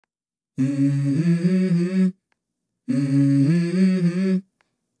Let's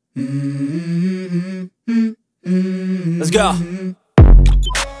go.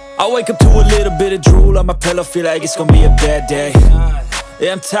 I wake up to a little bit of drool on my pillow, feel like it's gonna be a bad day.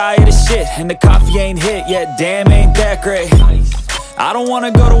 Yeah, I'm tired of shit, and the coffee ain't hit yet, damn, ain't that great. I don't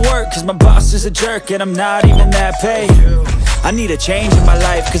wanna go to work, cause my boss is a jerk, and I'm not even that paid. I need a change in my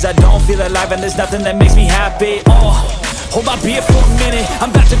life, cause I don't feel alive, and there's nothing that makes me happy. Hold my beer for a minute,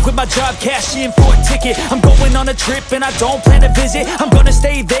 I'm about to quit my job, cash in for a ticket. I'm going on a trip and I don't plan to visit. I'm gonna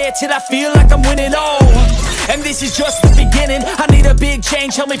stay there till I feel like I'm winning, and this is just the beginning. I need a big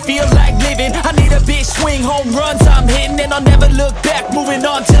change, help me feel like living. I need a big swing, home runs I'm hitting, and I'll never look back, moving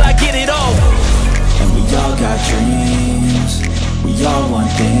on till I get it all. And we all got dreams, we all want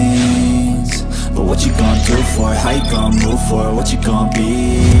things, but what you gonna do for it? How you gonna move for it? What you gonna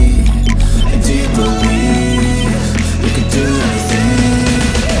be? And do you believe you can do anything?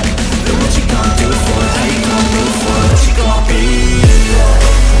 But what you gonna do for it? How you gonna move for it? What you gonna be?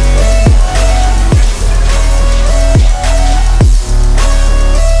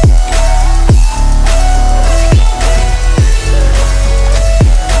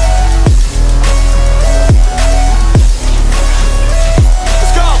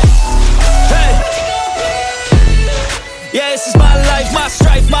 Let's go. Hey. Yeah, this is my life, my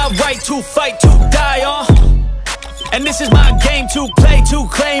strife, my right to fight, to die on. And this is my game to play, to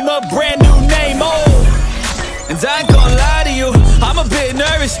claim a brand new name, And I ain't gonna lie to you, I'm a bit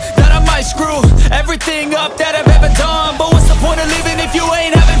nervous that I might screw everything up that I've ever done. But what's the point of living if you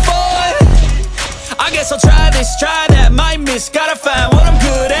ain't having fun? I guess I'll try this, try that, might miss, gotta find what I'm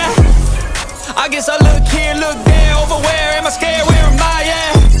good at. I guess I'll look here, look there, over where am I scared, where am I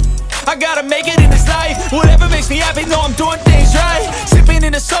at? I gotta make it in this life, whatever makes me happy, know I'm doing things right. Sipping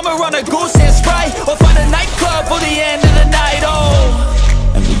in the summer on a goose and Sprite, or find a nightclub for the end of the night,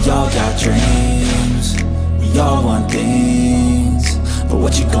 And we all got dreams, we all want things, but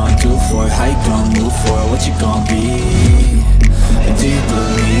what you gonna do for it? How you gonna move for it? What you gonna be? And do you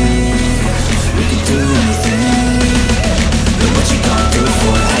believe we can do anything?